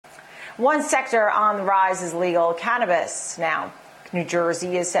One sector on the rise is legal cannabis. Now, New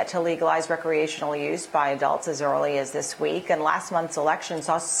Jersey is set to legalize recreational use by adults as early as this week, and last month's election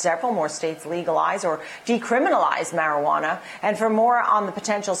saw several more states legalize or decriminalize marijuana. And for more on the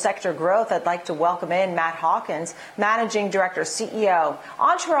potential sector growth, I'd like to welcome in Matt Hawkins, Managing Director, CEO,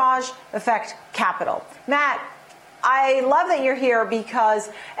 Entourage Effect Capital. Matt, I love that you're here because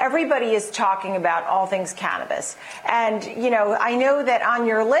everybody is talking about all things cannabis. And, I know that on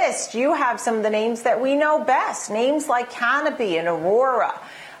your list, you have some of the names that we know best, names like Canopy and Aurora.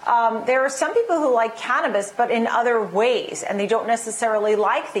 There are some people who like cannabis, but in other ways, and they don't necessarily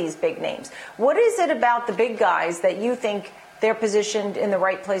like these big names. What is it about the big guys that you think they're positioned in the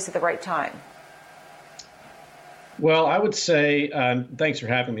right place at the right time? Well, I would say, thanks for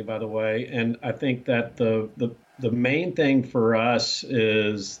having me, by the way. And I think that the main thing for us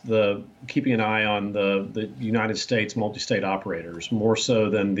is keeping an eye on the United States multi-state operators, more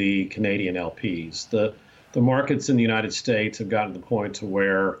so than the Canadian LPs. The markets in the United States have gotten to the point to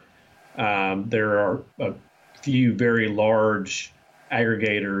where there are a few very large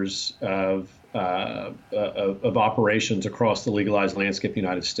aggregators of operations across the legalized landscape of the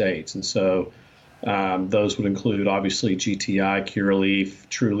United States. And so those would include, obviously, GTI, Curaleaf,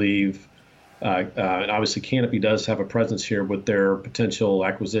 Trulieve, and obviously Canopy does have a presence here with their potential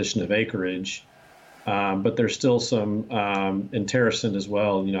acquisition of acreage. But there's still some in TerrAscend as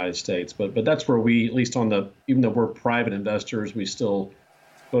well in the United States. But that's where we, at least even though we're private investors, we still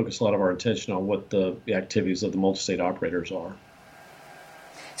focus a lot of our attention on what the activities of the multi-state operators are.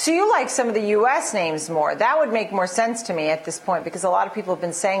 So you like some of the U.S. names more. That would make more sense to me at this point because a lot of people have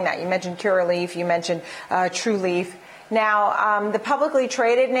been saying that. You mentioned Curaleaf, you mentioned Trulieve. Now, the publicly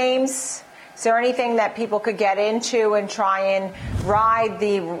traded names, is there anything that people could get into and try and ride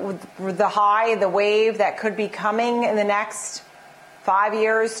the high, the wave that could be coming in the next 5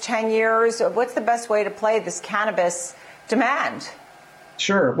 years, 10 years? What's the best way to play this cannabis demand?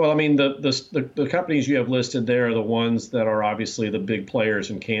 Sure. Well, I mean, the companies you have listed there are the ones that are obviously the big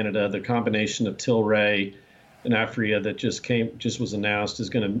players in Canada. The combination of Tilray and Aphria that just was announced is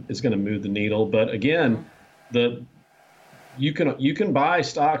going to move the needle. But again, you can buy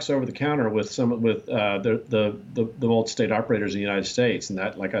stocks over the counter with the multi-state operators in the United States, and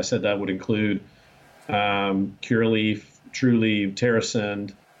that, like I said, that would include Curaleaf, Trulieve,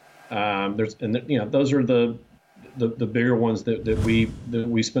 TerrAscend. Those are the bigger ones that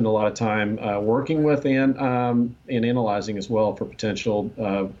we spend a lot of time working with and analyzing as well for potential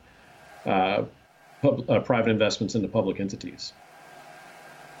private investments into public entities.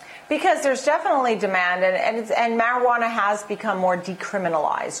 Because there's definitely demand, and marijuana has become more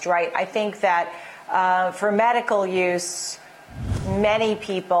decriminalized, right? I think that for medical use, many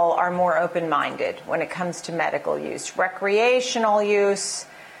people are more open-minded when it comes to medical use. Recreational use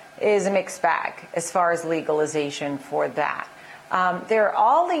is a mixed bag as far as legalization for that. There are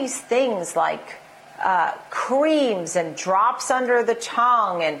all these things like creams and drops under the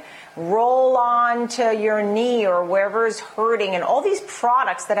tongue and roll on to your knee or wherever is hurting, and all these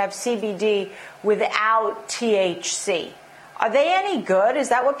products that have CBD without THC. Are they any good? Is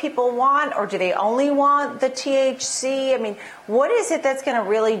that what people want, or do they only want the THC? I mean, what is it that's going to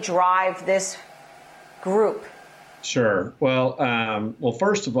really drive this group? Sure. Well,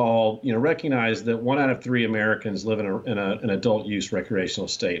 first of all, recognize that 1 out of 3 Americans live in an adult use recreational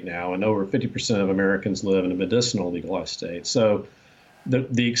state now, and over 50% of Americans live in a medicinal legalized state. So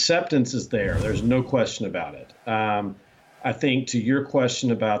the acceptance is there. There's no question about it. I think to your question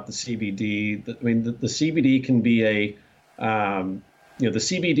about the CBD, the CBD can be the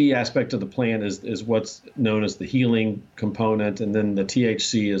CBD aspect of the plant is what's known as the healing component, and then the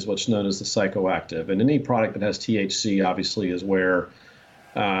THC is what's known as the psychoactive. And any product that has THC obviously is where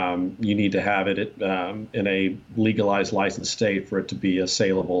you need to have it in a legalized licensed state for it to be a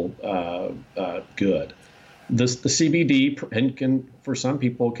saleable good. The CBD can for some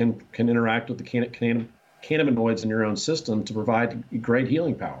people can interact with the cannabinoids in your own system to provide great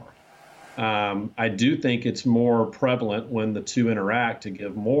healing power. I do think it's more prevalent when the two interact to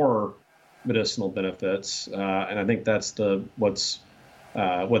give more medicinal benefits, and I think that's what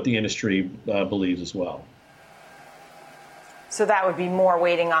the industry believes as well. So that would be more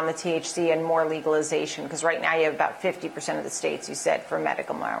weighting on the THC and more legalization, because right now you have about 50% of the states, you said, for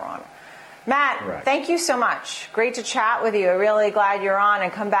medical marijuana. Matt, Correct. Thank you so much. Great to chat with you. I'm really glad you're on,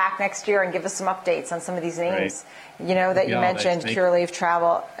 and come back next year and give us some updates on some of these names. Great. That you mentioned, Curaleaf,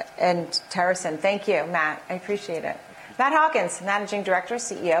 Travel, and TerrAscend. Thank you, Matt. I appreciate it. Matt Hawkins, Managing Director,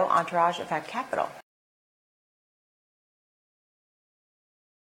 CEO, Entourage Effect Capital.